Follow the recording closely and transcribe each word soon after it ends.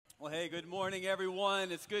Well, hey, good morning,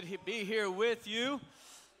 everyone. It's good to be here with you.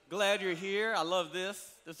 Glad you're here. I love this.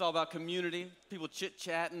 This is all about community, people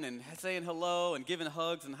chit-chatting and saying hello and giving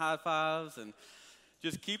hugs and high fives. And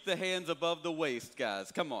just keep the hands above the waist,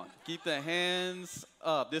 guys. Come on. Keep the hands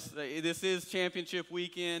up. This is championship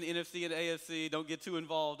weekend, NFC and AFC. Don't get too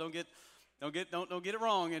involved. Don't get it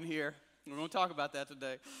wrong in here. We're going to talk about that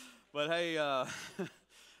today. But, hey,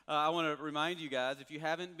 I want to remind you guys, if you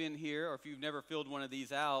haven't been here or if you've never filled one of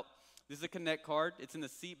these out, this is a Connect card. It's in the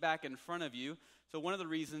seat back in front of you. So one of the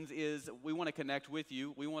reasons is we want to connect with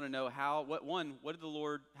you. We want to know how did the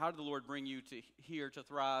Lord bring you to here to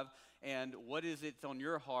Thrive, and what is it on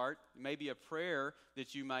your heart? Maybe a prayer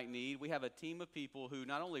that you might need. We have a team of people who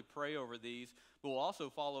not only pray over these, but will also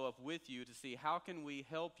follow up with you to see how can we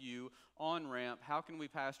help you on ramp, how can we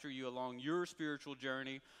pastor you along your spiritual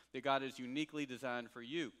journey that God has uniquely designed for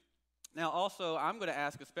you. Now, also, I'm going to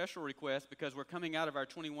ask a special request because we're coming out of our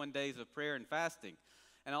 21 days of prayer and fasting.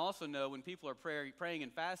 And I also know when people are praying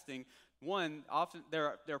and fasting, often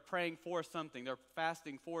they're praying for something. They're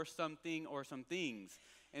fasting for something or some things.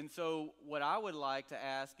 And so what I would like to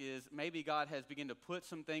ask is maybe God has begun to put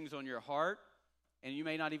some things on your heart, and you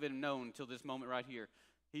may not even know until this moment right here.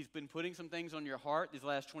 He's been putting some things on your heart these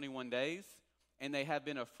last 21 days, and they have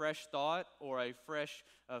been a fresh thought or a fresh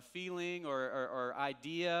feeling or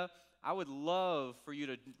idea. I would love for you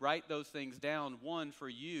to write those things down, one, for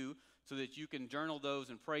you, so that you can journal those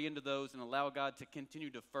and pray into those and allow God to continue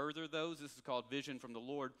to further those. This is called vision from the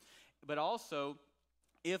Lord. But also,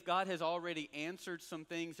 if God has already answered some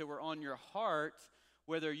things that were on your heart,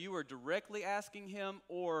 whether you were directly asking Him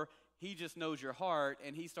or He just knows your heart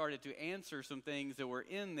and He started to answer some things that were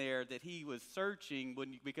in there that He was searching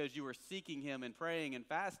because you were seeking Him and praying and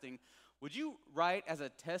fasting, would you write as a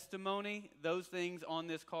testimony those things on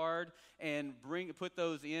this card and put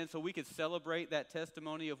those in so we could celebrate that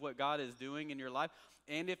testimony of what God is doing in your life?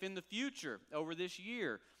 And if in the future, over this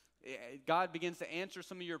year, God begins to answer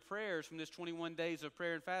some of your prayers from this 21 days of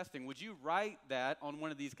prayer and fasting, would you write that on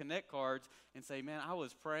one of these Connect cards and say, man, I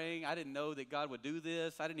was praying. I didn't know that God would do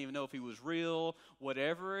this. I didn't even know if He was real,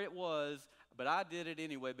 whatever it was. But I did it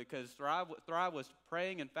anyway because Thrive was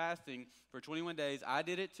praying and fasting for 21 days. I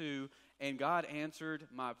did it too. And God answered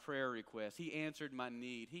my prayer request. He answered my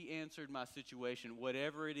need. He answered my situation.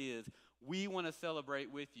 Whatever it is, we want to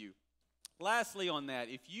celebrate with you. Lastly on that,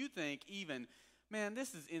 if you think even, man,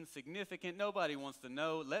 this is insignificant, nobody wants to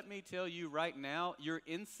know, let me tell you right now, your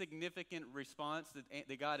insignificant response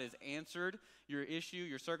that God has answered, your issue,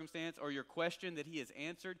 your circumstance, or your question that He has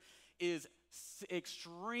answered is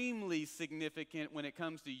extremely significant when it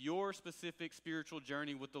comes to your specific spiritual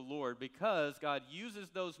journey with the Lord, because God uses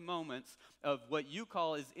those moments of what you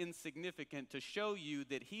call is insignificant to show you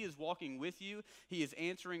that He is walking with you. He is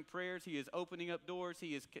answering prayers. He is opening up doors.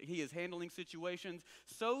 He is handling situations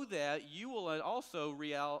so that you will also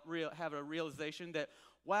have a realization that,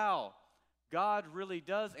 wow, God really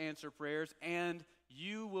does answer prayers, and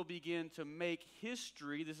you will begin to make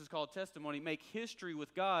history. This is called testimony. Make history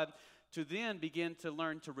with God, to then begin to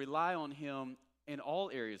learn to rely on Him in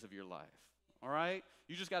all areas of your life. All right?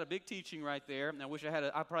 You just got a big teaching right there. And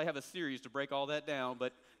I probably have a series to break all that down,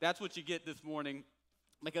 but that's what you get this morning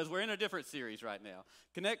because we're in a different series right now.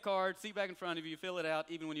 Connect card, seat back in front of you, fill it out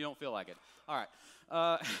even when you don't feel like it. All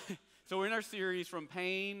right. So we're in our series From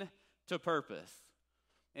Pain to Purpose.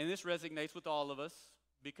 And this resonates with all of us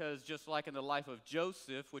because just like in the life of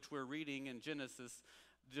Joseph, which we're reading in Genesis,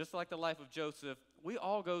 just like the life of Joseph, we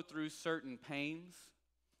all go through certain pains.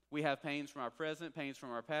 We have pains from our present, pains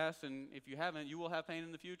from our past, and if you haven't, you will have pain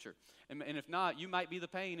in the future. And if not, you might be the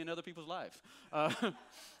pain in other people's lives.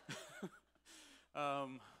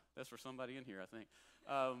 That's for somebody in here, I think.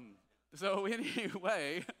 So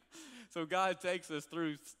anyway, so God takes us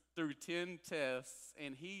through 10 tests,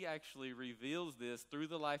 and He actually reveals this through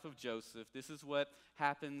the life of Joseph. This is what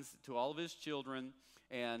happens to all of his children,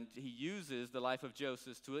 and He uses the life of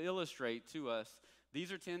Joseph to illustrate to us.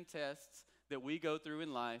 These are 10 tests that we go through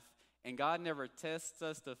in life, and God never tests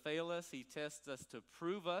us to fail us. He tests us to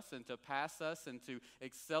prove us and to pass us and to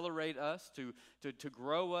accelerate us, to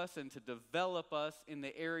grow us and to develop us in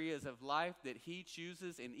the areas of life that He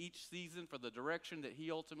chooses in each season for the direction that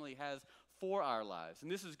He ultimately has for our lives.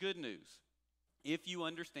 And this is good news if you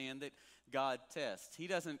understand that God tests. He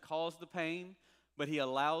doesn't cause the pain, but He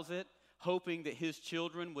allows it, hoping that His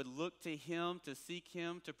children would look to Him, to seek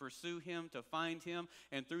Him, to pursue Him, to find Him.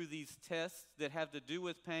 And through these tests that have to do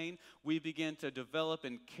with pain, we begin to develop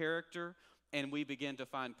in character and we begin to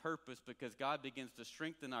find purpose because God begins to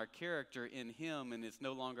strengthen our character in Him, and it's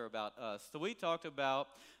no longer about us. So we talked about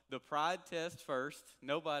the pride test first.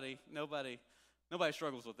 Nobody Nobody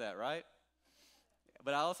struggles with that, right?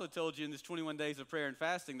 But I also told you in this 21 days of prayer and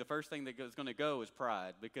fasting, the first thing that is going to go is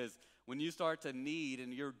pride. Because when you start to need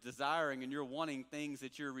and you're desiring and you're wanting things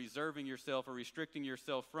that you're reserving yourself or restricting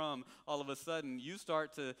yourself from, all of a sudden you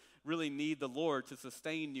start to really need the Lord to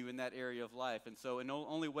sustain you in that area of life. And so the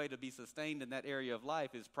only way to be sustained in that area of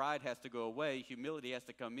life is pride has to go away, humility has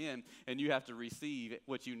to come in, and you have to receive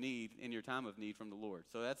what you need in your time of need from the Lord.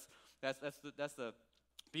 So that's the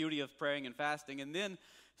beauty of praying and fasting. And then,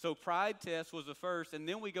 so pride test was the first, and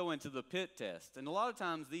then we go into the pit test. And a lot of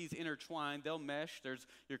times these intertwine, they'll mesh.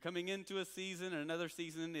 You're coming into a season, and another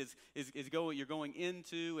season you're going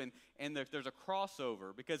into, and there's a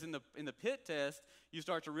crossover. Because in the pit test, you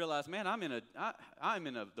start to realize, man, I'm in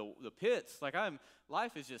the pits. Like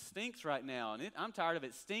life is just stinks right now, and I'm tired of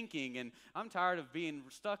it stinking, and I'm tired of being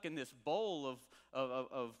stuck in this bowl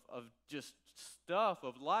of just stuff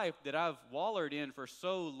of life that I've wallered in for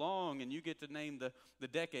so long. And you get to name the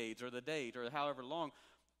decades or the date or however long,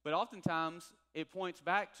 but oftentimes it points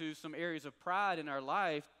back to some areas of pride in our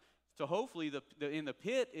life. So hopefully in the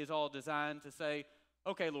pit is all designed to say,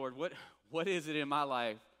 okay, Lord, what is it in my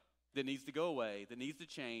life that needs to go away, that needs to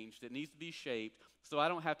change, that needs to be shaped, so I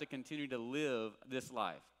don't have to continue to live this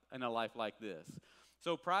life in a life like this.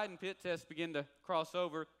 So pride and pit tests begin to cross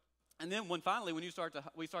over. And then when we start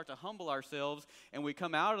to humble ourselves and we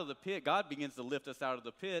come out of the pit, God begins to lift us out of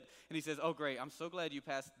the pit. And he says, oh, great, I'm so glad you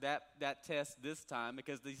passed that test this time,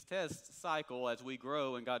 because these tests cycle as we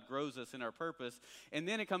grow and God grows us in our purpose. And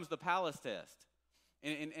then it comes the palace test.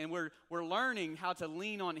 And we're learning how to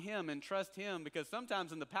lean on him and trust him, because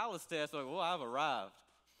sometimes in the palace test, like, well, I've arrived.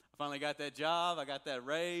 I finally got that job, I got that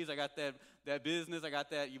raise, I got that business, I got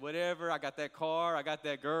that whatever, I got that car, I got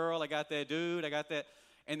that girl, I got that dude, I got that.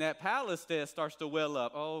 And that palace test starts to well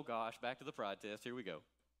up. Oh, gosh, back to the pride test. Here we go.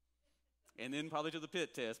 And then probably to the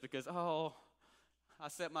pit test, because, I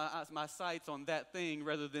set my sights on that thing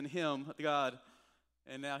rather than him, God.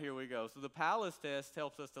 And now here we go. So the palace test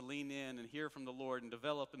helps us to lean in and hear from the Lord and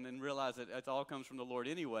develop, and then realize that it all comes from the Lord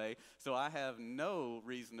anyway. So I have no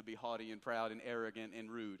reason to be haughty and proud and arrogant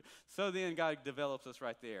and rude. So then God develops us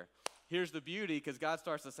right there. Here's the beauty, because God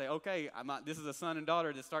starts to say, okay, this is a son and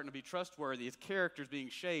daughter that's starting to be trustworthy. His character's being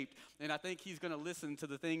shaped, and I think he's going to listen to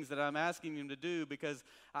the things that I'm asking him to do, because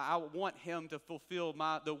I want him to fulfill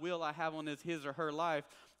the will I have on his or her life.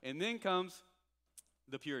 And then comes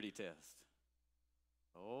the purity test.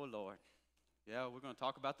 Oh, Lord. Yeah, we're going to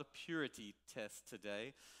talk about the purity test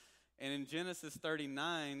today. And in Genesis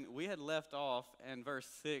 39, we had left off in verse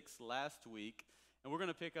 6 last week, and we're going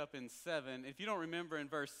to pick up in 7. If you don't remember, in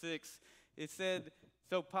verse 6, it said,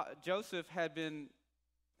 so Joseph had been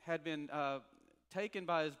taken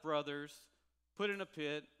by his brothers, put in a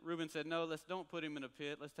pit. Reuben said, no, don't put him in a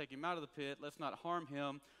pit. Let's take him out of the pit. Let's not harm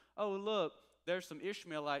him. Oh, look, there's some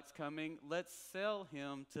Ishmaelites coming. Let's sell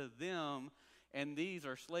him to them. And these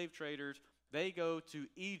are slave traders. They go to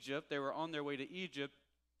Egypt. They were on their way to Egypt.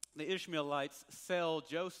 The Ishmaelites sell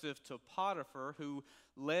Joseph to Potiphar, who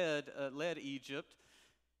led Egypt.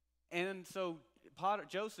 And so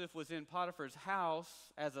Joseph was in Potiphar's house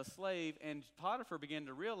as a slave, and Potiphar began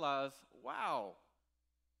to realize, wow,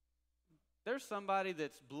 there's somebody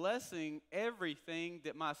that's blessing everything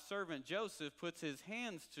that my servant Joseph puts his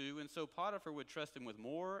hands to. And so Potiphar would trust him with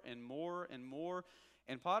more and more and more.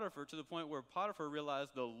 And Potiphar, to the point where Potiphar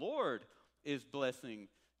realized the Lord is blessing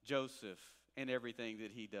Joseph and everything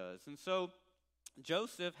that he does. And so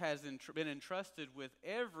Joseph has been entrusted with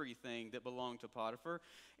everything that belonged to Potiphar.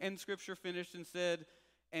 And Scripture finished and said,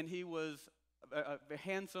 and he was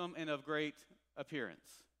handsome and of great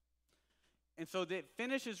appearance. And so that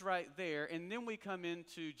finishes right there. And then we come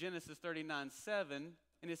into Genesis 39:7,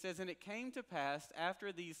 and it says, and it came to pass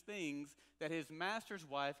after these things that his master's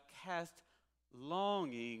wife cast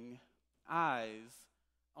longing eyes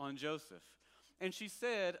on Joseph. And she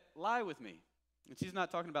said, lie with me. And she's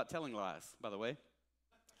not talking about telling lies, by the way.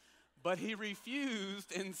 But he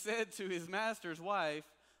refused and said to his master's wife,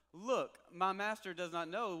 look, my master does not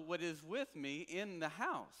know what is with me in the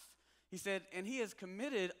house. He said, and he has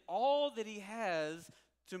committed all that he has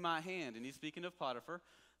to my hand. And he's speaking of Potiphar.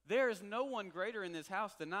 There is no one greater in this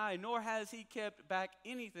house than I, nor has he kept back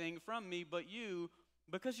anything from me but you,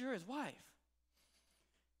 because you're his wife.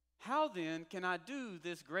 How then can I do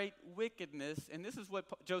this great wickedness? And this is what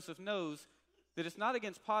Joseph knows, that it's not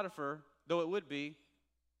against Potiphar, though it would be,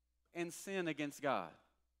 and sin against God.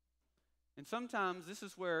 And sometimes this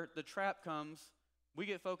is where the trap comes. We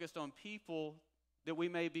get focused on people that we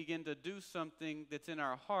may begin to do something that's in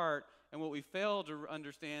our heart, and what we fail to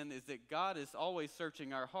understand is that God is always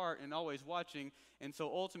searching our heart and always watching, and so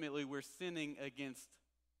ultimately we're sinning against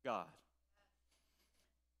God.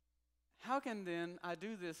 how can then I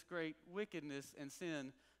do this great wickedness and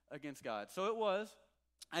sin against God? So it was,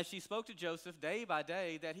 as she spoke to Joseph day by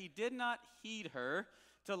day, that he did not heed her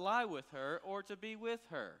to lie with her or to be with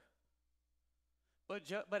her.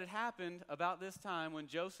 But it happened about this time when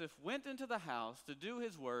Joseph went into the house to do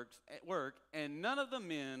his work, and none of the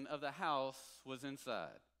men of the house was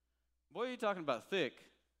inside. Boy, are you talking about thick.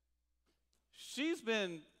 She's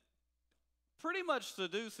been pretty much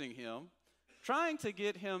seducing him, trying to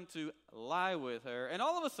get him to lie with her, and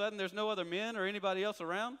all of a sudden there's no other men or anybody else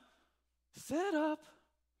around. Set up.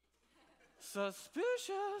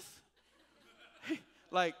 Suspicious.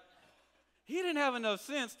 Like, he didn't have enough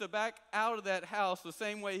sense to back out of that house the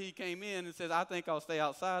same way he came in and says, I think I'll stay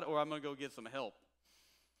outside or I'm going to go get some help.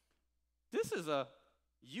 This is a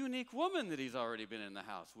unique woman that he's already been in the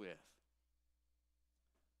house with.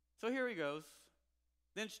 So here he goes.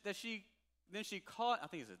 She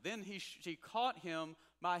caught him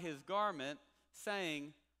by his garment,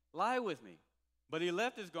 saying, lie with me. But he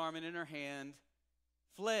left his garment in her hand,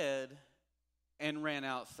 fled, and ran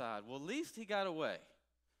outside. Well, at least he got away.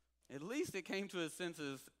 At least it came to his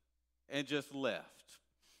senses and just left.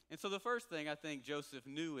 And so the first thing I think Joseph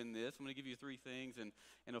knew in this, I'm going to give you three things,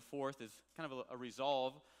 and a fourth is kind of a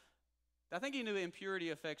resolve. I think he knew impurity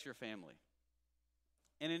affects your family.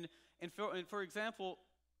 And for example,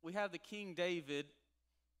 we have the King David,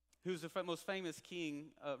 who's the most famous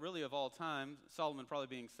king really of all time, Solomon probably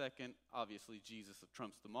being second. Obviously, Jesus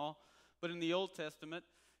trumps them all. But in the Old Testament,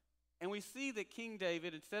 and we see that King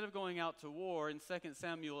David, instead of going out to war in 2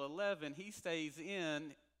 Samuel 11, he stays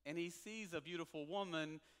in and he sees a beautiful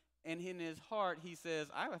woman, and in his heart he says,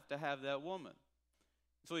 I have to have that woman.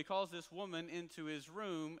 So he calls this woman into his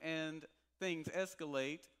room, and things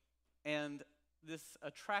escalate, and this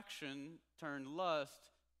attraction turned lust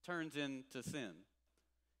turns into sin.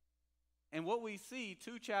 And what we see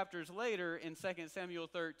 2 chapters later in 2 Samuel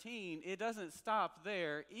 13, it doesn't stop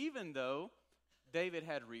there, even though David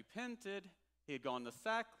had repented, he had gone to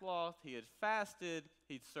sackcloth, he had fasted,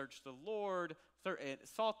 he'd searched the Lord,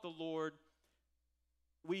 sought the Lord.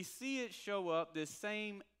 We see it show up, this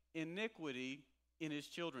same iniquity, in his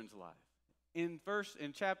children's life. In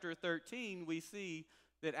chapter 13, we see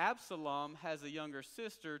that Absalom has a younger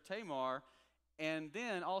sister, Tamar, and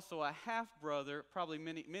then also a half-brother, probably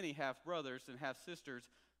many half-brothers and half-sisters,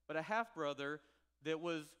 but a half-brother that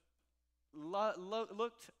was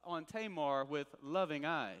looked on Tamar with loving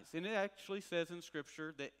eyes. And it actually says in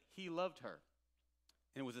Scripture that he loved her.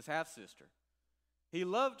 And it was his half-sister. He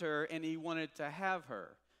loved her and he wanted to have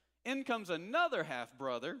her. In comes another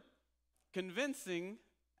half-brother, convincing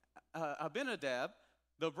Abinadab,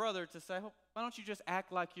 the brother, to say, oh, why don't you just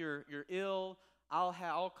act like you're ill?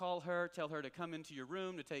 I'll call her, tell her to come into your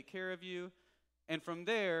room to take care of you. And from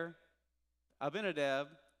there, Abinadab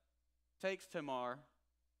takes Tamar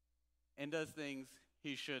and does things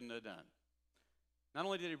he shouldn't have done. Not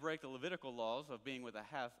only did he break the Levitical laws of being with a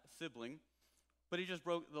half-sibling, but he just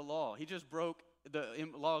broke the law. He just broke the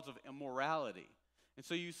laws of immorality. And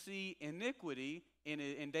so you see iniquity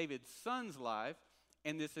in David's son's life,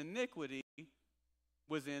 and this iniquity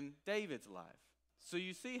was in David's life. So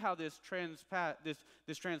you see how this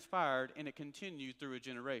transpired, and it continued through a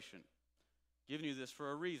generation. Giving you this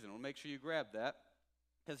for a reason. We'll make sure you grab that.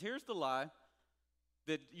 Because here's the lie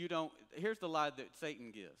that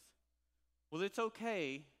Satan gives. Well, it's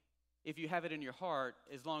okay if you have it in your heart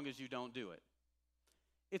as long as you don't do it.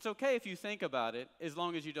 It's okay if you think about it as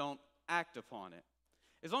long as you don't act upon it.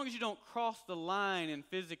 As long as you don't cross the line and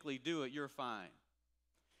physically do it, you're fine.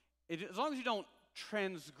 As long as you don't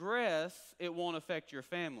transgress, it won't affect your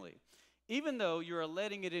family. Even though you're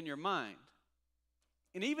letting it in your mind,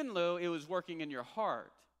 and even though it was working in your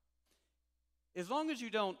heart, as long as you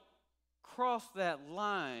don't cross that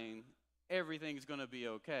line, everything's going to be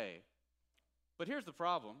okay. But here's the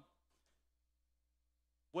problem.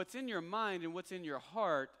 What's in your mind and what's in your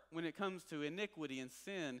heart when it comes to iniquity and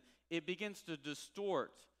sin, it begins to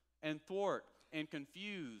distort and thwart and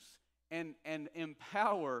confuse and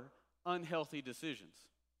empower unhealthy decisions.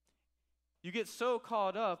 You get so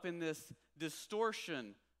caught up in this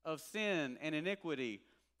distortion of sin and iniquity,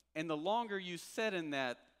 and the longer you sit in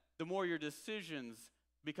that, the more your decisions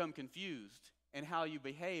become confused and how you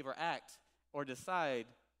behave or act or decide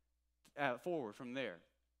forward from there.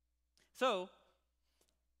 So,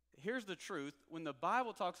 here's the truth. When the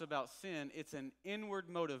Bible talks about sin, it's an inward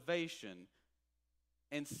motivation.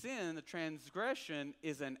 And sin, the transgression,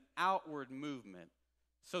 is an outward movement.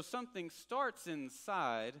 So something starts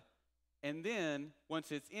inside, and then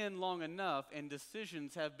once it's in long enough and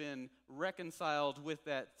decisions have been reconciled with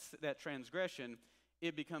that transgression,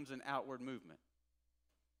 it becomes an outward movement.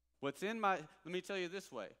 Let me tell you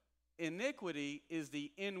this way. Iniquity is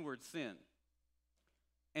the inward sin,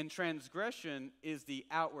 and transgression is the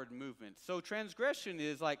outward movement. So transgression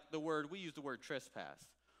is like we use the word trespass.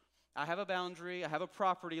 I have a boundary, I have a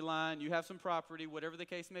property line, you have some property, whatever the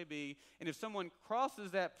case may be, and if someone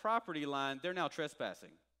crosses that property line, they're now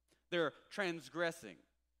trespassing. They're transgressing.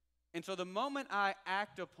 And so the moment I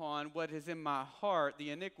act upon what is in my heart,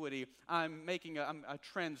 the iniquity, I'm making a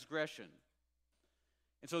transgression.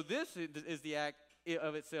 And so this is the act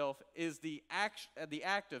of itself, is the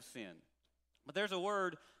act of sin. But there's a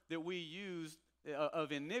word that we use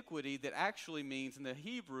of iniquity that actually means in the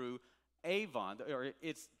Hebrew, avon, or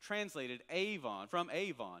it's translated avon, from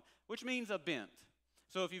avon, which means a bent.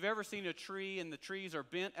 So if you've ever seen a tree and the trees are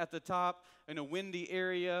bent at the top in a windy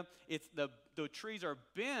area, it's the trees are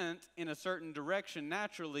bent in a certain direction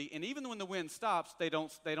naturally, and even when the wind stops, they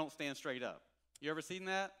don't stand straight up. You ever seen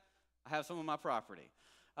that? I have some on my property.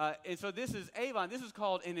 And so this is avon. This is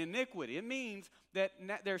called an iniquity. It means that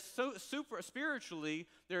there's spiritually,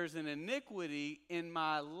 there's an iniquity in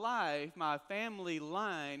my life, my family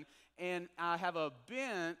line, and I have a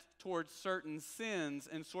bent towards certain sins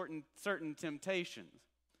and certain temptations.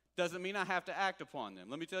 Doesn't mean I have to act upon them.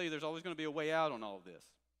 Let me tell you, there's always going to be a way out on all of this.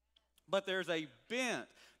 But there's a bent,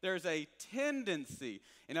 there's a tendency.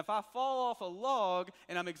 And if I fall off a log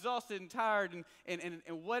and I'm exhausted and tired and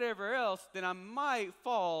whatever else, then I might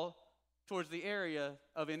fall towards the area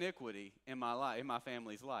of iniquity in my life, in my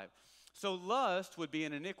family's life. So lust would be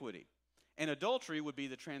an iniquity, and adultery would be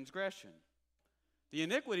the transgression. The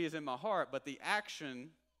iniquity is in my heart, but the action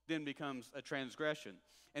then becomes a transgression.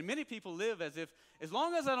 And many people live as if, as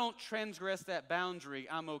long as I don't transgress that boundary,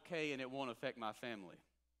 I'm okay and it won't affect my family.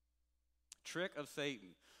 Trick of Satan.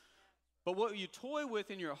 But what you toy with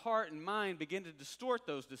in your heart and mind begin to distort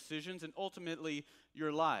those decisions and ultimately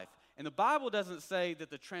your life. And the Bible doesn't say that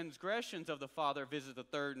the transgressions of the father visit the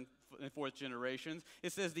third and fourth generations.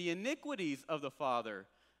 It says the iniquities of the father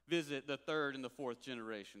visit the third and the fourth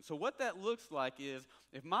generation. So what that looks like is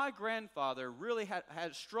if my grandfather really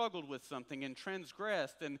had struggled with something and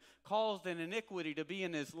transgressed and caused an iniquity to be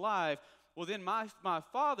in his life, well, then my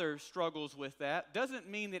father struggles with that. Doesn't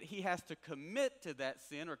mean that he has to commit to that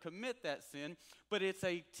sin or commit that sin, but it's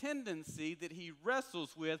a tendency that he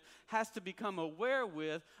wrestles with, has to become aware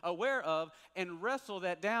of, and wrestle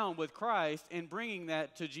that down with Christ and bringing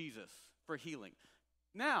that to Jesus for healing.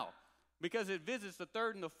 Now, because it visits the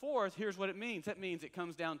third and the fourth, here's what it means. That means it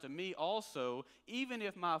comes down to me also, even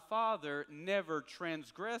if my father never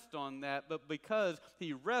transgressed on that, but because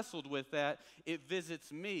he wrestled with that, it visits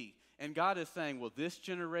me. And God is saying, will this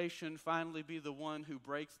generation finally be the one who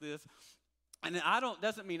breaks this? And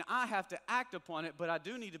doesn't mean I have to act upon it, but I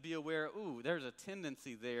do need to be aware, there's a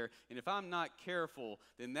tendency there. And if I'm not careful,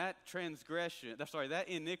 then that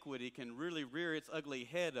iniquity can really rear its ugly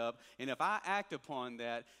head up. And if I act upon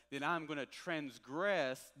that, then I'm going to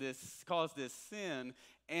cause this sin,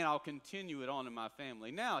 and I'll continue it on in my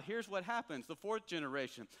family. Now, here's what happens. The fourth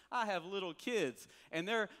generation, I have little kids, and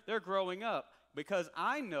they're growing up. Because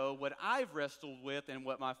I know what I've wrestled with and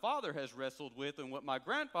what my father has wrestled with and what my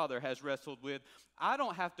grandfather has wrestled with, I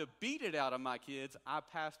don't have to beat it out of my kids. I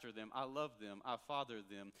pastor them, I love them, I father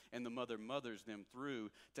them, and the mother mothers them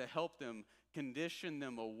through to help them, condition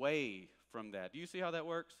them away from that. Do you see how that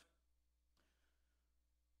works?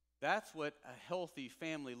 That's what a healthy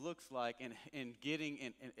family looks like in getting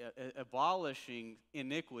and abolishing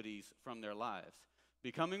iniquities from their lives.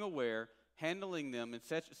 Becoming aware, handling them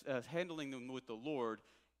with the Lord,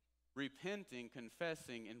 repenting,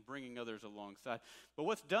 confessing, and bringing others alongside. But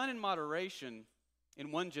what's done in moderation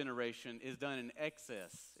in one generation is done in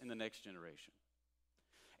excess in the next generation.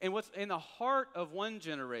 And what's in the heart of one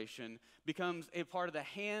generation becomes a part of the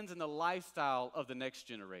hands and the lifestyle of the next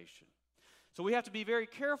generation. So we have to be very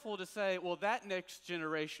careful to say, well, that next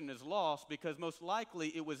generation is lost because most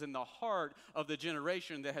likely it was in the heart of the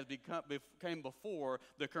generation that has came before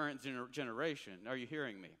the current generation. Are you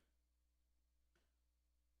hearing me?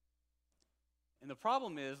 And the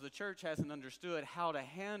problem is the church hasn't understood how to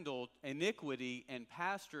handle iniquity and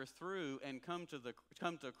pastor through and come to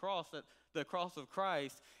the cross of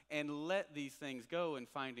Christ and let these things go in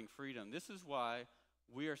finding freedom. This is why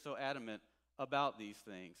we are so adamant about these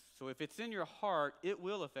things. So if it's in your heart, it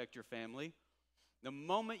will affect your family. The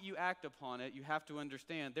moment you act upon it, you have to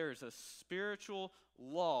understand there is a spiritual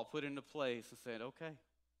law put into place and said, okay,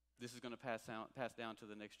 this is going to pass down to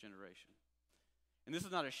the next generation. And this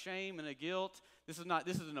is not a shame and a guilt. This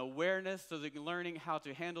is an awareness so that you're learning how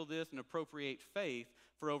to handle this and appropriate faith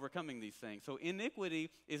for overcoming these things. So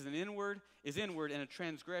iniquity is inward, and a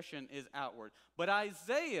transgression is outward. But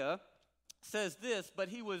Isaiah says this, but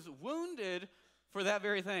he was wounded for that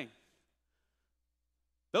very thing.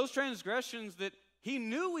 Those transgressions that he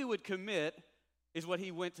knew we would commit is what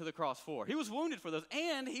he went to the cross for. He was wounded for those,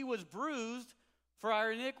 and he was bruised for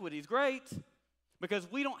our iniquities. Great. Because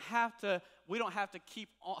we don't have to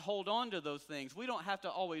hold on to those things. We don't have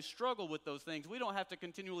to always struggle with those things. We don't have to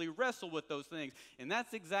continually wrestle with those things. And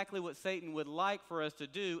that's exactly what Satan would like for us to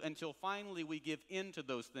do until finally we give in to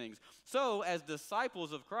those things. So as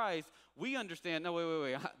disciples of Christ, we understand, no,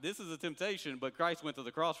 wait. This is a temptation, but Christ went to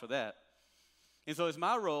the cross for that. And so it's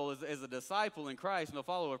my role as a disciple in Christ and a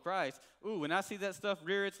follower of Christ. When I see that stuff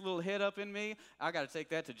rear its little head up in me, I got to take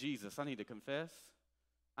that to Jesus. I need to confess.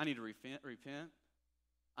 I need to repent.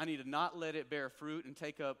 I need to not let it bear fruit and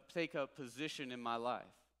take up position in my life,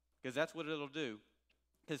 because that's what it'll do.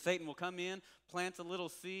 Because Satan will come in, plant a little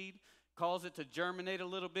seed, cause it to germinate a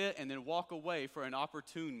little bit, and then walk away for an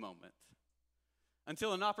opportune moment.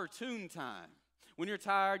 Until an opportune time, when you're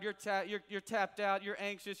tired, you're tapped out, you're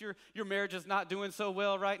anxious, your marriage is not doing so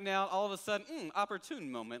well right now, all of a sudden, opportune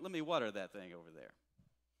moment, let me water that thing over there.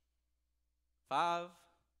 5,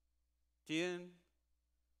 10,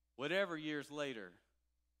 whatever years later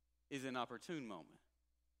is an opportune moment.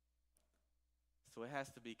 So it has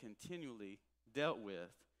to be continually dealt with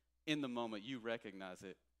in the moment you recognize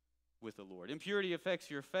it with the Lord. Impurity affects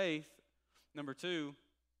your faith. Number 2,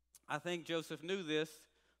 I think Joseph knew this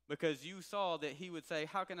because you saw that he would say,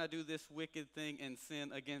 how can I do this wicked thing and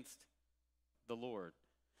sin against the Lord?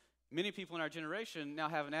 Many people in our generation now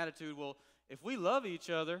have an attitude, well, if we love each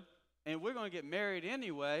other and we're going to get married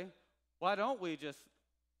anyway, why don't we just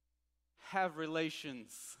have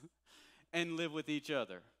relations and live with each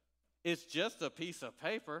other? It's just a piece of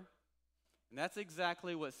paper. And that's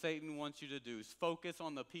exactly what Satan wants you to do, is focus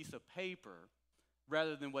on the piece of paper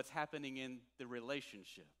rather than what's happening in the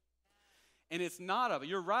relationship. And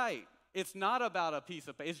you're right, it's not about a piece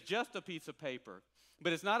of paper. It's just a piece of paper.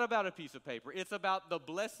 But it's not about a piece of paper. It's about the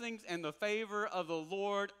blessings and the favor of the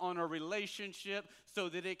Lord on a relationship so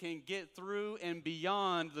that it can get through and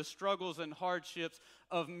beyond the struggles and hardships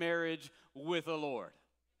of marriage with the Lord.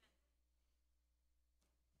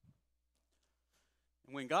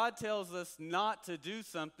 When God tells us not to do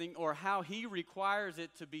something or how he requires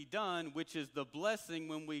it to be done, which is the blessing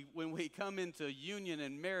when we come into union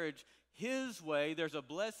and marriage his way, there's a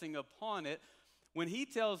blessing upon it. When he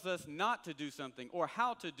tells us not to do something or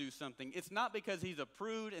how to do something, it's not because he's a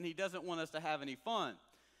prude and he doesn't want us to have any fun.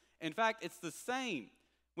 In fact, it's the same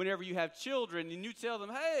whenever you have children and you tell them,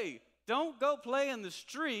 hey, don't go play in the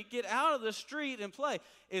street. Get out of the street and play.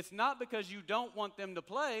 It's not because you don't want them to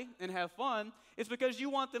play and have fun. It's because you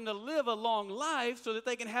want them to live a long life so that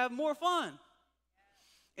they can have more fun.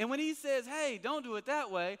 And when he says, hey, don't do it that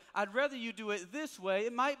way, I'd rather you do it this way.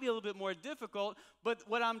 It might be a little bit more difficult, but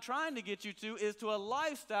what I'm trying to get you to is to a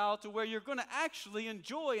lifestyle to where you're going to actually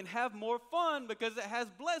enjoy and have more fun because it has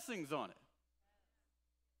blessings on it.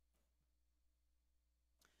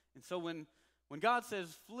 And so when God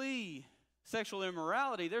says flee sexual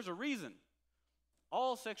immorality, there's a reason.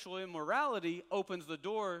 All sexual immorality opens the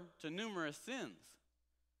door to numerous sins.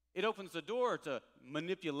 It opens the door to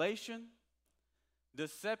manipulation,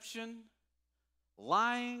 deception,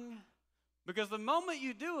 lying, because the moment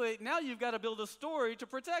you do it, now you've got to build a story to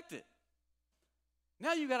protect it.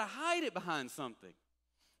 Now you've got to hide it behind something.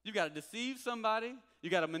 You've got to deceive somebody.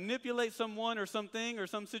 You've got to manipulate someone or something or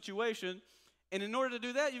some situation, and in order to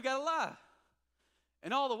do that, you've got to lie.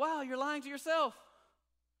 And all the while, you're lying to yourself.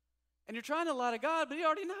 And you're trying to lie to God, but he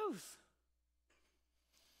already knows.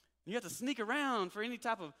 You have to sneak around for any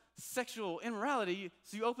type of sexual immorality,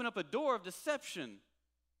 so you open up a door of deception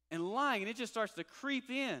and lying, and it just starts to creep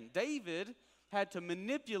in. David had to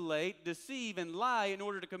manipulate, deceive, and lie in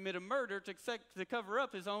order to commit a murder to cover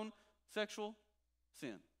up his own sexual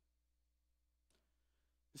sin.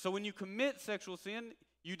 So when you commit sexual sin,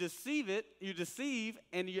 you deceive,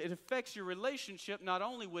 and it affects your relationship not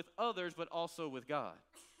only with others, but also with God.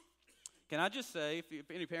 Can I just say,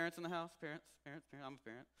 if any parents in the house, parents, I'm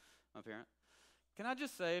a parent. Can I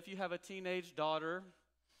just say, if you have a teenage daughter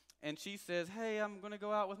and she says, hey, I'm going to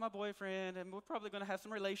go out with my boyfriend and we're probably going to have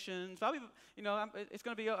some relations. I'll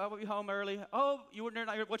be home early. Oh,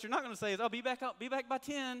 what you're not going to say is, I'll be back by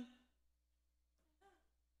 10.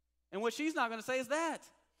 And what she's not going to say is that.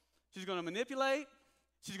 She's going to manipulate,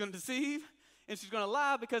 she's going to deceive, and she's going to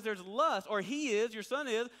lie because there's lust, or your son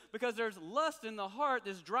is, because there's lust in the heart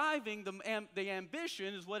that's driving the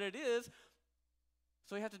ambition is what it is.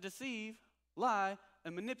 So you have to deceive, lie,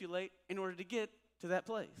 and manipulate in order to get to that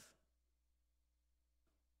place.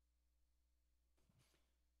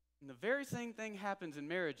 And the very same thing happens in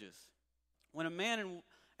marriages. When a man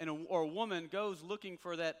or a woman goes looking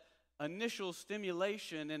for that initial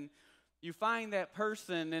stimulation, and you find that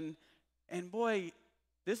person, and boy,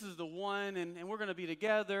 this is the one, and we're going to be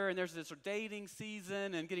together, and there's this dating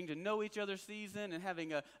season and getting to know each other season and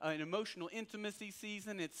having an emotional intimacy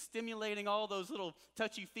season. It's stimulating all those little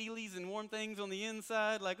touchy-feelies and warm things on the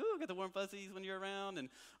inside, like, ooh, get the warm fuzzies when you're around and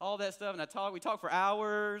all that stuff. And we talk for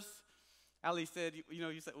hours. Ali said,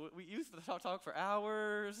 you said, we used to talk for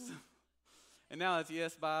hours. And now it's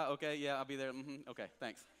yes, bye, okay, yeah, I'll be there, okay,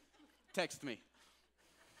 thanks. Text me.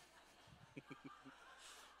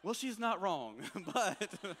 Well, she's not wrong,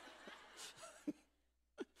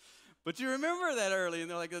 but you remember that early, and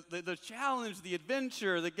they're like the challenge, the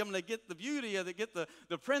adventure, they're going to get the beauty, they get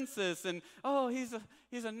the princess, and oh, he's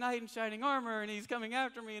a knight in shining armor, and he's coming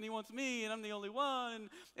after me, and he wants me, and I'm the only one,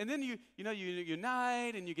 and then you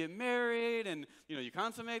unite, and you get married, and you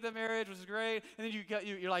consummate the marriage, which is great, and then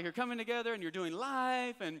you're coming together, and you're doing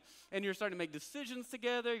life, and you're starting to make decisions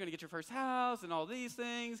together. You're going to get your first house, and all these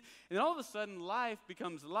things, and then all of a sudden, life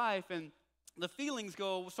becomes life, and the feelings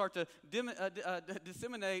start to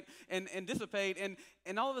disseminate and dissipate,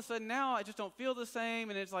 and all of a sudden now I just don't feel the same,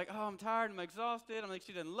 and it's like, oh, I'm tired, I'm exhausted, I'm like,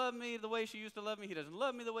 she doesn't love me the way she used to love me, he doesn't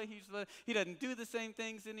love me the way he used to love me, he doesn't do the same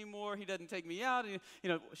things anymore, he doesn't take me out, and,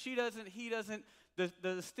 she doesn't, he doesn't,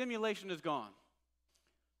 the stimulation is gone.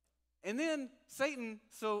 And then Satan,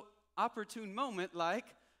 so opportune moment, like,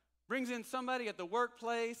 brings in somebody at the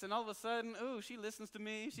workplace, and all of a sudden, ooh, she listens to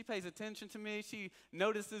me, she pays attention to me, she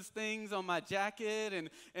notices things on my jacket,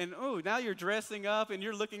 and ooh, now you're dressing up, and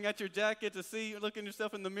you're looking at your jacket to see, you're looking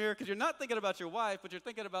yourself in the mirror, because you're not thinking about your wife, but you're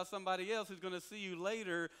thinking about somebody else who's going to see you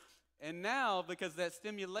later. And now, because that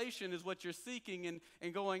stimulation is what you're seeking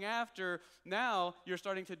and going after, now you're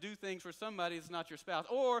starting to do things for somebody that's not your spouse.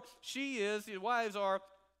 Or your wives are,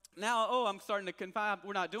 now, oh, I'm starting to confide,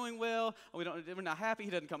 we're not doing well, we're not happy, he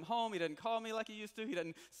doesn't come home, he doesn't call me like he used to, he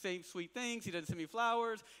doesn't say sweet things, he doesn't send me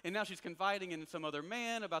flowers, and now she's confiding in some other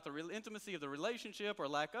man about the real intimacy of the relationship or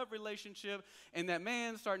lack of relationship, and that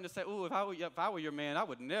man's starting to say, oh, if I were your man, I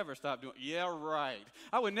would never stop doing, yeah, right,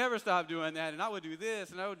 I would never stop doing that, and I would do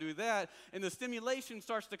this, and I would do that, and the stimulation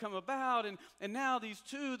starts to come about, and now these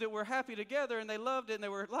two that were happy together, and they loved it, and they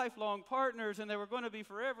were lifelong partners, and they were going to be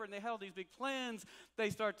forever, and they held these big plans, they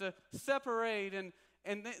start to separate, and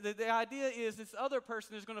the idea is this other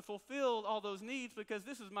person is going to fulfill all those needs because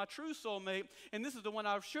this is my true soulmate, and this is the one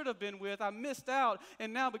I should have been with. I missed out,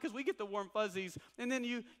 and now because we get the warm fuzzies, and then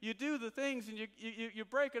you do the things, and you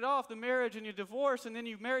break it off, the marriage, and you divorce, and then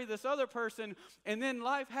you marry this other person, and then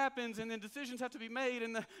life happens, and then decisions have to be made,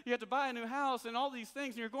 and you have to buy a new house, and all these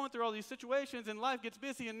things, and you're going through all these situations, and life gets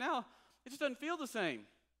busy, and now it just doesn't feel the same.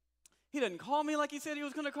 He doesn't call me like he said he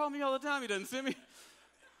was going to call me all the time. He doesn't send me.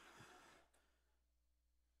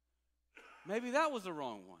 Maybe that was the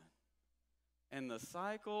wrong one. And the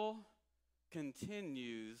cycle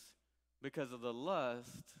continues because of the lust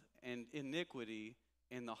and iniquity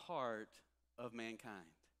in the heart of mankind.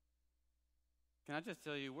 Can I just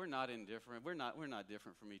tell you, we're not indifferent. We're not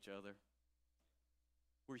different from each other.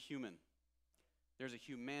 We're human. There's a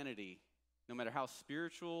humanity. No matter how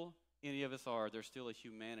spiritual any of us are, there's still a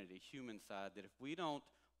humanity, human side, that if we don't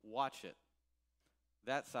watch it,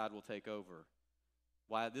 that side will take over.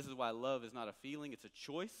 This is why love is not a feeling, it's a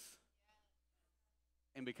choice.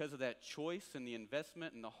 And because of that choice and the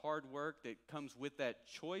investment and the hard work that comes with that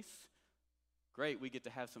choice, great, we get to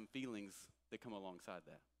have some feelings that come alongside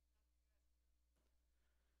that.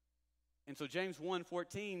 And so James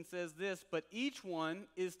 1:14 says this, but each one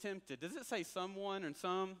is tempted. Does it say someone and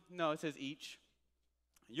some? No, it says each.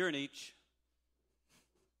 You're an each.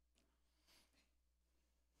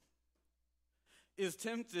 Is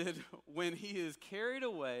tempted when he is carried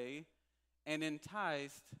away and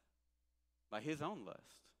enticed by his own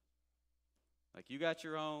lust. Like you got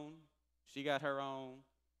your own, she got her own,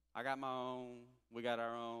 I got my own, we got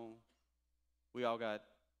our own. We all got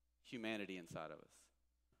humanity inside of us.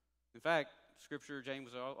 In fact, Scripture,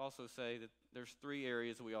 James will also say that there's 3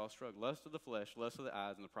 areas that we all struggle. Lust of the flesh, lust of the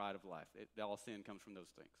eyes, and the pride of life. All sin comes from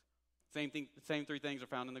those things. Same 3 things are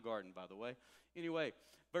found in the garden, by the way. Anyway,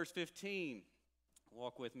 verse 15.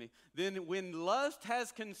 Walk with me. Then when lust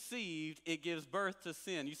has conceived, it gives birth to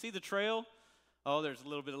sin. You see the trail? Oh, there's a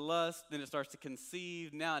little bit of lust, then it starts to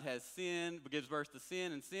conceive. Now it has sin, it gives birth to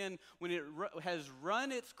sin. And sin, when it has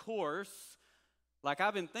run its course, Like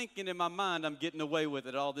I've been thinking in my mind I'm getting away with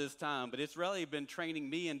it all this time, but it's really been training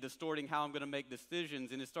me and distorting how I'm going to make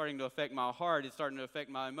decisions, and it's starting to affect my heart. It's starting to affect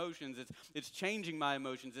my emotions. It's changing my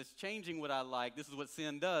emotions. It's changing what I like. This is what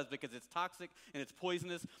sin does because it's toxic and it's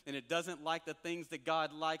poisonous, and it doesn't like the things that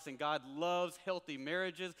God likes, and God loves healthy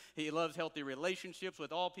marriages. He loves healthy relationships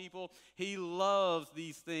with all people. He loves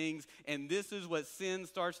these things, and this is what sin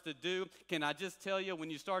starts to do. Can I just tell you,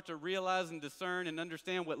 when you start to realize and discern and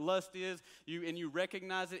understand what lust is, you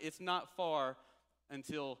recognize it, it's not far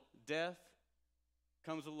until death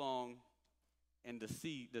comes along and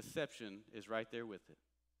deception is right there with it.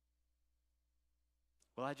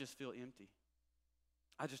 Well, I just feel empty.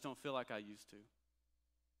 I just don't feel like I used to.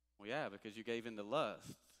 Well, yeah, because you gave in to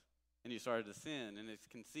lust and you started to sin, and it's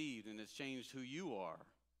conceived and it's changed who you are.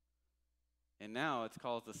 And now it's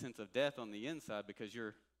caused a sense of death on the inside because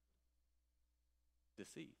you're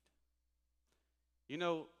deceived. You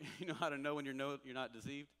know how to know when you're not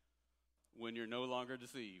deceived? When you're no longer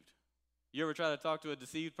deceived. You ever try to talk to a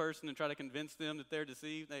deceived person and try to convince them that they're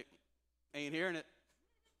deceived? They ain't hearing it.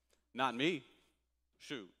 Not me.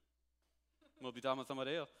 Shoot. I'm going to be talking about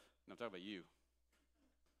somebody else. No, I'm talking about you.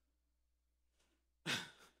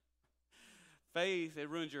 Faith, it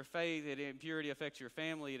ruins your faith. Impurity affects your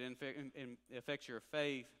family. It affects your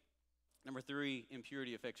faith. Number 3,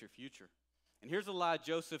 impurity affects your future. And here's a lie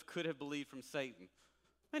Joseph could have believed from Satan.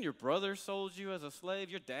 Man, your brother sold you as a slave.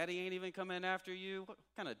 Your daddy ain't even coming after you. What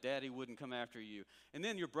kind of daddy wouldn't come after you? And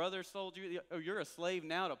then your brother sold you. Oh, you're a slave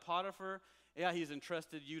now to Potiphar. Yeah, he's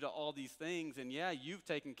entrusted you to all these things. And yeah, you've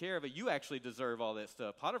taken care of it. You actually deserve all that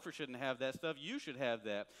stuff. Potiphar shouldn't have that stuff. You should have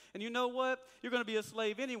that. And you know what? You're going to be a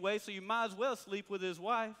slave anyway, so you might as well sleep with his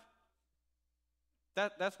wife.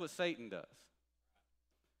 That's what Satan does.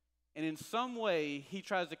 And in some way, he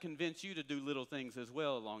tries to convince you to do little things as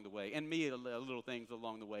well along the way, and me little things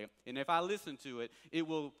along the way. And if I listen to it, it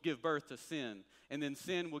will give birth to sin. And then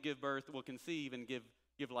sin will conceive and give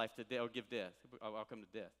life to death, or give death. I'll come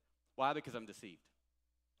to death. Why? Because I'm deceived.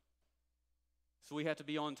 So we have to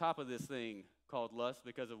be on top of this thing called lust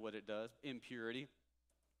because of what it does, impurity.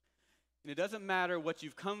 And it doesn't matter what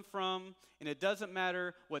you've come from, and it doesn't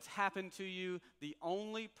matter what's happened to you. The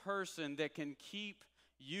only person that can keep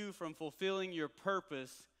you from fulfilling your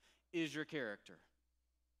purpose is your character.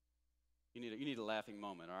 You need a laughing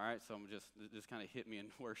moment, all right? So this kind of hit me in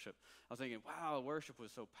worship. I was thinking, wow, worship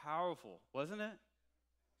was so powerful, wasn't it?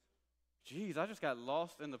 Jeez, I just got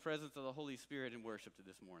lost in the presence of the Holy Spirit in worship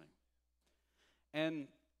this morning. And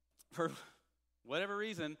for whatever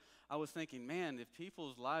reason, I was thinking, man, if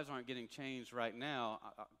people's lives aren't getting changed right now,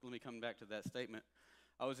 let me come back to that statement.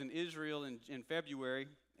 I was in Israel in February,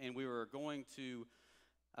 and we were going to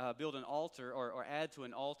build an altar or add to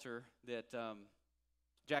an altar that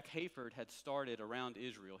Jack Hayford had started around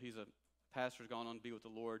Israel. He's a pastor, gone on to be with the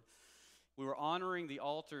Lord. We were honoring the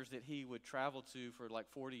altars that he would travel to for like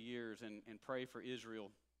 40 years and pray for Israel.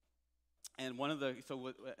 And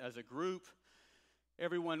as a group,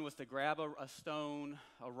 everyone was to grab a stone,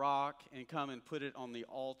 a rock, and come and put it on the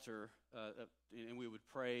altar, and we would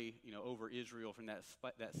pray, over Israel from that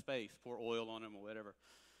space, pour oil on them or whatever.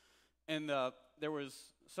 And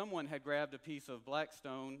someone had grabbed a piece of black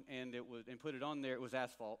stone and put it on there. It was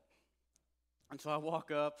asphalt. And so I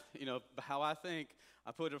walk up, how I think.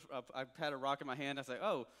 I had a rock in my hand. I say,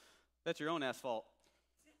 "Oh, that's your own asphalt."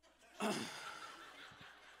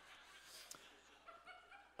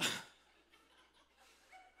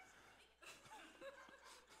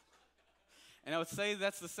 And I would say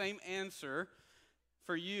that's the same answer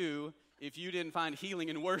for you if you didn't find healing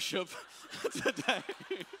in worship today.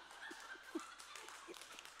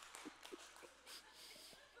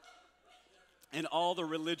 And all the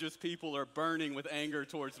religious people are burning with anger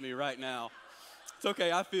towards me right now. It's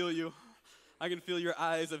okay, I feel you. I can feel your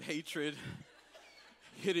eyes of hatred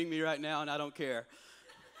hitting me right now, and I don't care.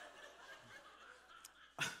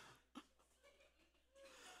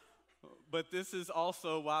 But this is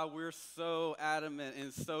also why we're so adamant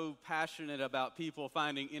and so passionate about people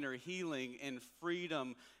finding inner healing and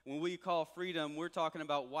freedom. When we call freedom, we're talking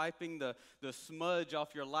about wiping the smudge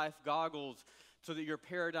off your life goggles so that your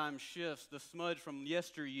paradigm shifts, the smudge from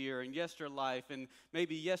yesteryear and yesterlife and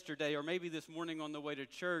maybe yesterday or maybe this morning on the way to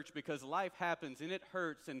church, because life happens and it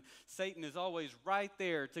hurts, and Satan is always right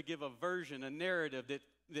there to give a version, a narrative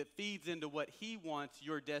that feeds into what he wants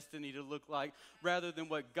your destiny to look like rather than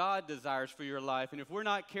what God desires for your life. And if we're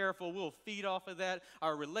not careful, we'll feed off of that.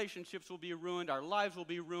 Our relationships will be ruined. Our lives will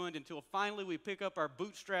be ruined until finally we pick up our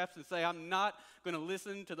bootstraps and say, I'm not going to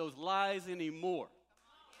listen to those lies anymore.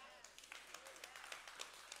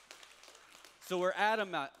 So we're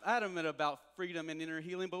adamant about freedom and inner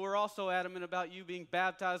healing, but we're also adamant about you being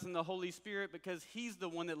baptized in the Holy Spirit because He's the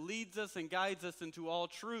one that leads us and guides us into all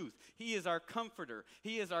truth. He is our comforter.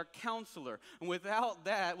 He is our counselor. And without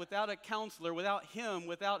that, without a counselor, without Him,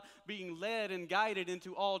 without being led and guided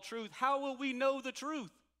into all truth, how will we know the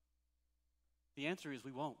truth? The answer is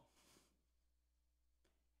we won't.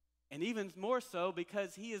 And even more so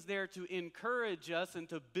because He is there to encourage us and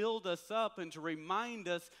to build us up and to remind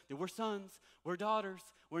us that we're sons, we're daughters,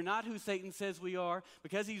 we're not who Satan says we are.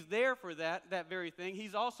 Because He's there for that very thing,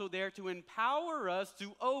 He's also there to empower us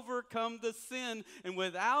to overcome the sin. And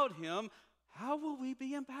without Him, how will we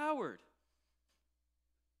be empowered?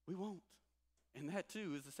 We won't. And that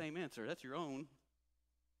too is the same answer. That's your own.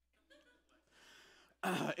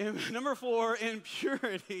 Number 4,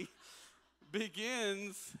 impurity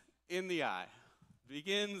begins in the eye.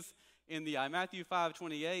 Begins in the eye. Matthew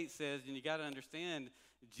 5:28 says, and you got to understand,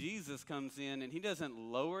 Jesus comes in and He doesn't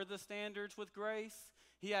lower the standards with grace.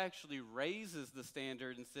 He actually raises the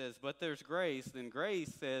standard and says, but there's grace. Then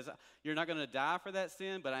grace says, you're not going to die for that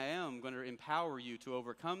sin, but I am going to empower you to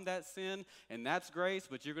overcome that sin, and that's grace,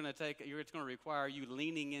 but it's going to require you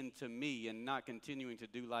leaning into me and not continuing to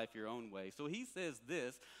do life your own way. So He says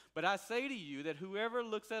this, but I say to you that whoever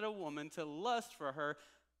looks at a woman to lust for her,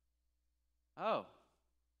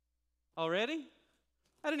 already?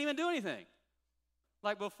 I didn't even do anything.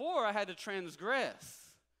 Like before, I had to transgress.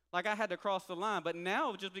 Like I had to cross the line. But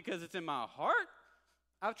now, just because it's in my heart,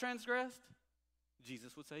 I've transgressed,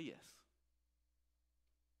 Jesus would say yes.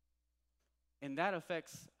 And that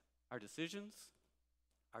affects our decisions,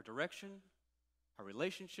 our direction, our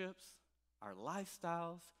relationships, our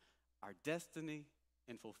lifestyles, our destiny,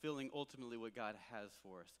 and fulfilling ultimately what God has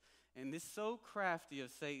for us. And it's so crafty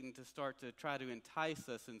of Satan to start to try to entice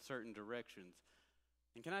us in certain directions.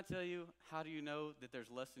 And can I tell you, how do you know that there's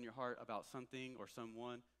lust in your heart about something or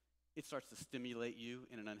someone? It starts to stimulate you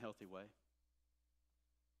in an unhealthy way.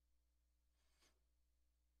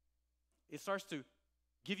 It starts to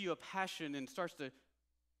give you a passion and starts to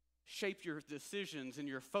shape your decisions and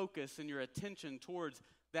your focus and your attention towards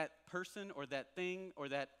that person or that thing or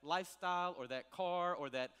that lifestyle or that car or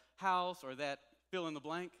that house or that fill in the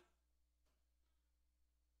blank.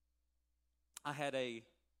 I had a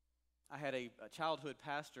childhood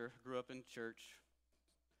pastor, grew up in church,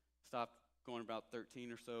 stopped going about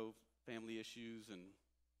 13 or so, family issues and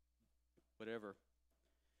whatever.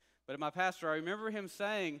 But my pastor, I remember him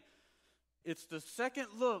saying, it's the second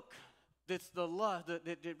look that's the lust,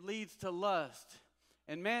 that leads to lust.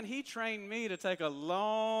 And man, he trained me to take a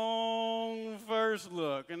long first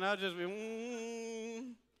look, and I'd just be,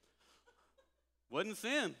 wasn't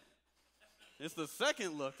sin. It's the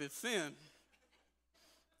second look that's sin.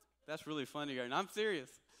 That's really funny, and I'm serious.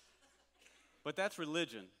 But that's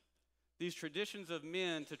religion. These traditions of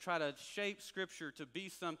men to try to shape Scripture to be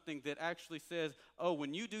something that actually says, oh,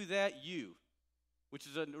 when you do that, which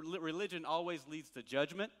is religion always leads to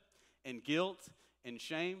judgment and guilt and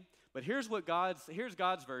shame. But here's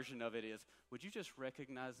God's version of it is, would you just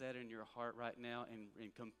recognize that in your heart right now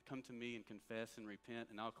and come to me and confess and repent,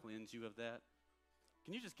 and I'll cleanse you of that?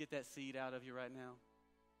 Can you just get that seed out of you right now?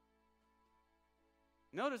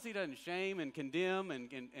 Notice he doesn't shame and condemn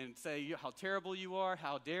and say how terrible you are,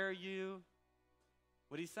 how dare you.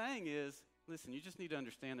 What he's saying is, listen, you just need to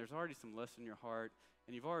understand there's already some lust in your heart,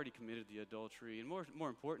 and you've already committed the adultery, and more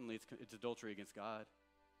importantly, it's adultery against God.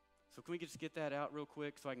 So can we just get that out real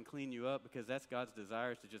quick so I can clean you up? Because that's God's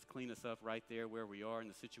desire, is to just clean us up right there where we are in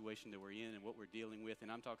the situation that we're in and what we're dealing with,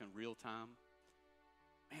 and I'm talking real time.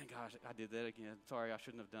 Man, gosh, I did that again. Sorry, I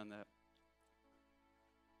shouldn't have done that.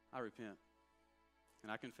 I repent.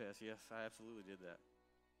 And I confess, yes, I absolutely did that.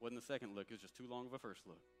 Wasn't the second look, it was just too long of a first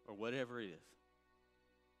look, or whatever it is.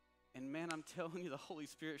 And man, I'm telling you, the Holy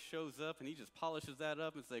Spirit shows up and He just polishes that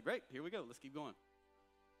up and says, great, here we go, let's keep going.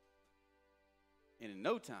 And in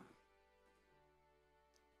no time,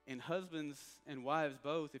 and husbands and wives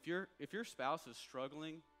both, if your spouse is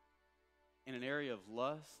struggling in an area of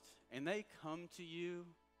lust, and they come to you,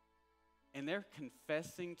 and they're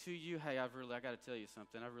confessing to you, hey, I got to tell you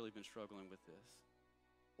something, I've really been struggling with this.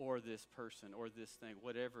 Or this person, or this thing,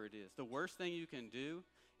 whatever it is. The worst thing you can do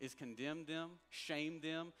is condemn them, shame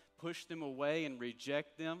them, push them away, and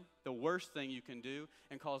reject them. The worst thing you can do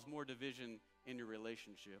and cause more division in your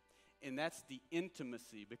relationship. And that's the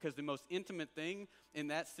intimacy, because the most intimate thing in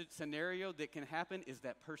that scenario that can happen is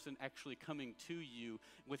that person actually coming to you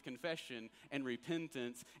with confession and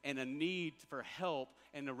repentance and a need for help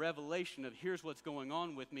and a revelation of here's what's going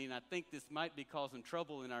on with me, and I think this might be causing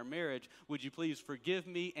trouble in our marriage. Would you please forgive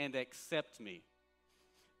me and accept me?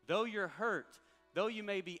 Though you're hurt, Though you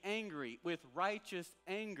may be angry with righteous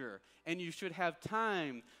anger, and you should have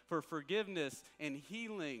time for forgiveness and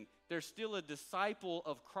healing, there's still a disciple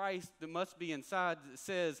of Christ that must be inside that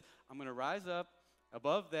says, I'm going to rise up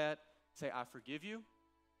above that, say, I forgive you.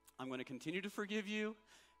 I'm going to continue to forgive you,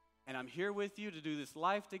 and I'm here with you to do this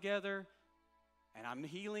life together, and I'm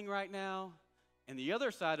healing right now. And the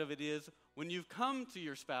other side of it is when you've come to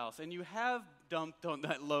your spouse and you have dumped on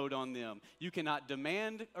that load on them, you cannot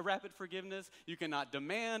demand a rapid forgiveness. You cannot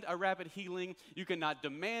demand a rapid healing. You cannot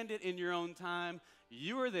demand it in your own time.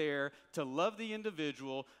 You are there to love the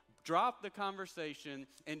individual, drop the conversation,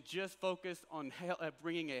 and just focus on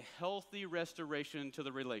bringing a healthy restoration to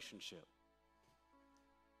the relationship.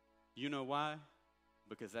 You know why?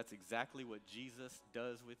 Because that's exactly what Jesus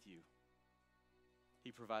does with you.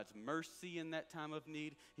 He provides mercy in that time of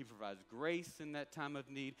need. He provides grace in that time of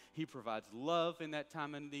need. He provides love in that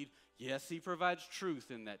time of need. Yes, he provides truth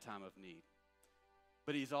in that time of need.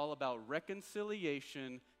 But he's all about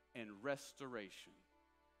reconciliation and restoration.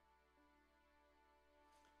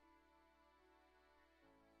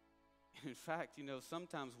 In fact,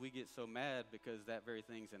 sometimes we get so mad because that very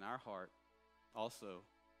thing's in our heart. Also,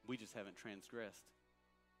 we just haven't transgressed.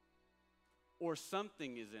 Or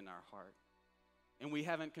something is in our heart, and we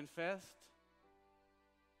haven't confessed,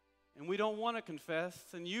 and we don't want to confess,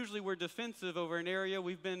 and usually we're defensive over an area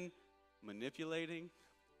we've been manipulating,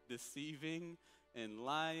 deceiving, and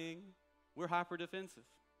lying. We're hyper defensive.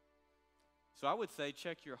 So I would say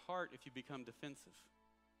check your heart if you become defensive.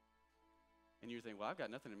 And you're thinking, well, I've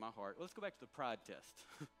got nothing in my heart. Well, let's go back to the pride test.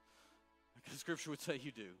 Because Scripture would say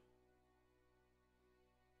you do.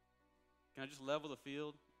 Can I just level the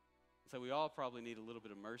field and say we all probably need a little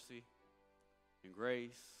bit of mercy and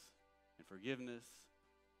grace and forgiveness.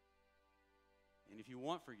 And if you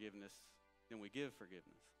want forgiveness, then we give forgiveness.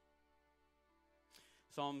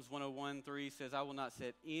 Psalms 101:3 says, I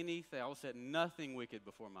will set nothing wicked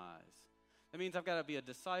before my eyes. That means I've got to be a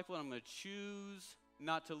disciple, and I'm going to choose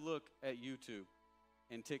not to look at YouTube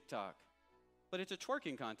and TikTok. But it's a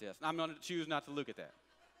twerking contest. I'm going to choose not to look at that.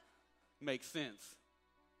 Makes sense.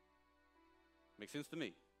 Makes sense to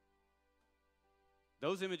me.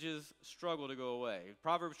 Those images struggle to go away.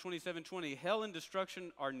 Proverbs 27:20, hell and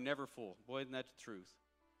destruction are never full. Boy, isn't that the truth?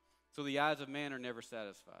 So the eyes of man are never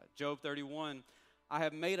satisfied. Job 31, I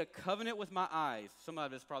have made a covenant with my eyes. Some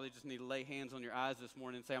of us probably just need to lay hands on your eyes this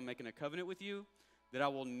morning and say, I'm making a covenant with you that I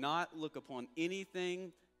will not look upon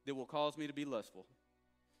anything that will cause me to be lustful.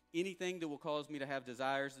 Anything that will cause me to have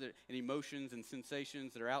desires and emotions and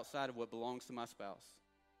sensations that are outside of what belongs to my spouse.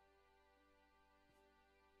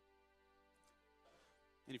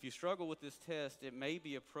 And if you struggle with this test, it may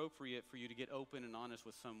be appropriate for you to get open and honest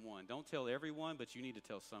with someone. Don't tell everyone, but you need to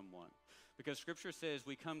tell someone. Because Scripture says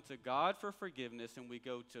we come to God for forgiveness and we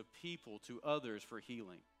go to people, to others for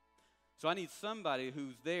healing. So I need somebody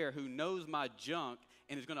who's there, who knows my junk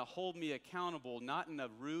and is going to hold me accountable, not in a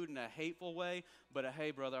rude and a hateful way, but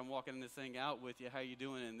hey, brother, I'm walking this thing out with you. How you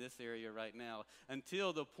doing in this area right now?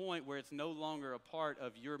 Until the point where it's no longer a part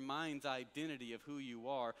of your mind's identity of who you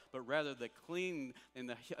are, but rather the clean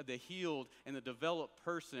and the healed and the developed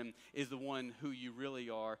person is the one who you really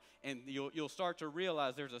are. And you'll start to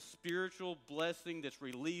realize there's a spiritual blessing that's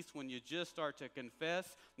released when you just start to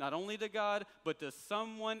confess, not only to God, but to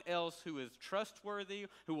someone else who is trustworthy,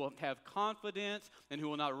 who will have confidence, and who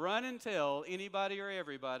will not run and tell anybody or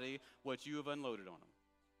everybody what you have unloaded on them.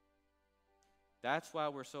 That's why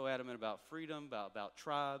we're so adamant about freedom, about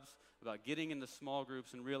tribes, about getting into small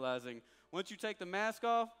groups and realizing once you take the mask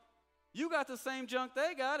off, you got the same junk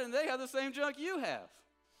they got and they have the same junk you have.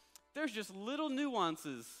 There's just little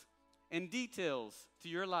nuances and details to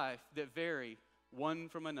your life that vary one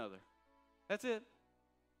from another. That's it.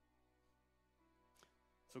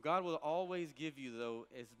 So God will always give you, though,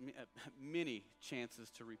 as many chances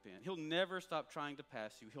to repent. He'll never stop trying to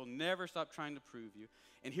pass you. He'll never stop trying to prove you.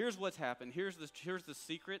 And here's what's happened. Here's the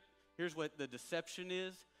secret. Here's what the deception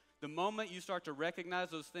is. The moment you start to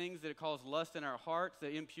recognize those things that cause lust in our hearts,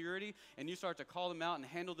 the impurity, and you start to call them out and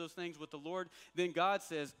handle those things with the Lord, then God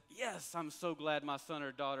says, yes, I'm so glad my son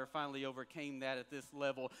or daughter finally overcame that at this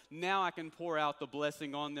level. Now I can pour out the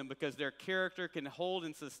blessing on them because their character can hold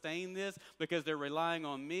and sustain this because they're relying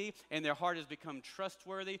on me and their heart has become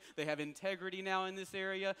trustworthy. They have integrity now in this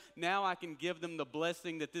area. Now I can give them the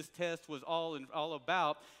blessing that this test was all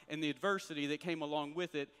about and the adversity that came along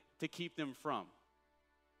with it to keep them from.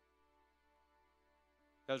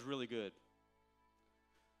 That was really good.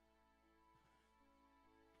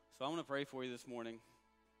 So I want to pray for you this morning.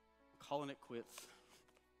 I'm calling it quits.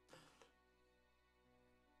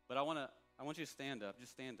 But I want you to stand up.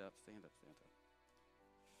 Just stand up, stand up, stand up.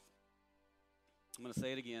 I'm going to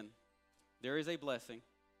say it again. There is a blessing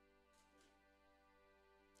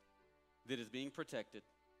that is being protected.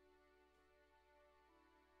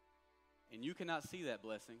 And you cannot see that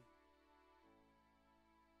blessing.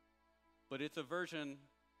 But it's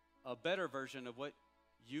a better version of what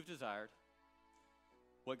you've desired,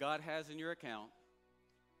 what God has in your account,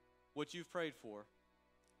 what you've prayed for.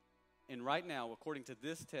 And right now, according to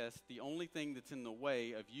this test, the only thing that's in the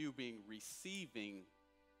way of you receiving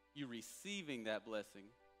that blessing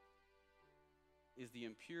is the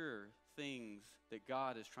impure things that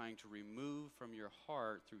God is trying to remove from your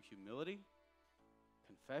heart through humility,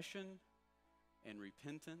 confession, and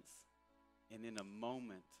repentance. And in a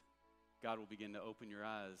moment, God will begin to open your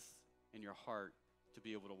eyes and your heart to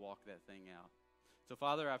be able to walk that thing out. So,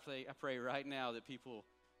 Father, I pray right now that people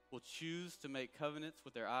will choose to make covenants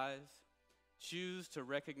with their eyes, choose to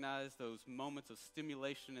recognize those moments of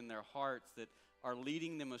stimulation in their hearts that are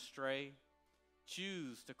leading them astray,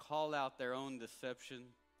 choose to call out their own deception,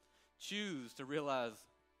 choose to realize,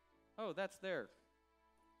 oh, that's their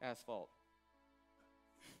asphalt.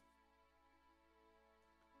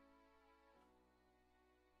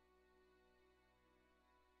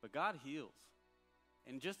 But God heals.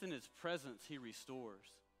 And just in His presence, He restores.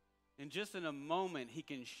 And just in a moment, He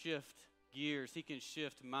can shift gears. He can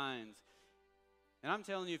shift minds. And I'm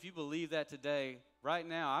telling you, if you believe that today, right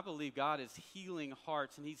now, I believe God is healing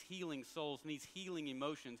hearts, and He's healing souls, and He's healing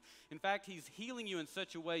emotions. In fact, He's healing you in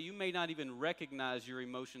such a way you may not even recognize your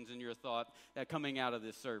emotions and your thought that coming out of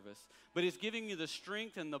this service. But He's giving you the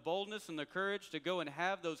strength and the boldness and the courage to go and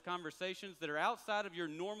have those conversations that are outside of your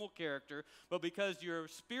normal character, but because your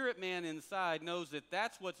spirit man inside knows that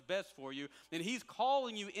that's what's best for you, and He's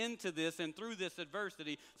calling you into this and through this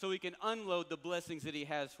adversity so He can unload the blessings that He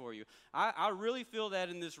has for you. I really feel that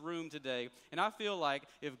in this room today, and I feel like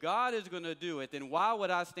if God is going to do it, then why would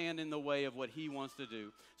I stand in the way of what He wants to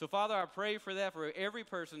do? So, Father, I pray for that for every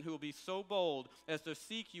person who will be so bold as to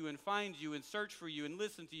seek You and find You and search for You and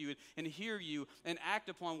listen to You and hear You and act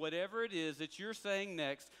upon whatever it is that You're saying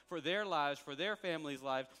next for their lives, for their families'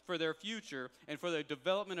 lives, for their future, and for the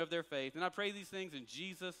development of their faith. And I pray these things in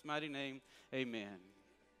Jesus' mighty name. Amen.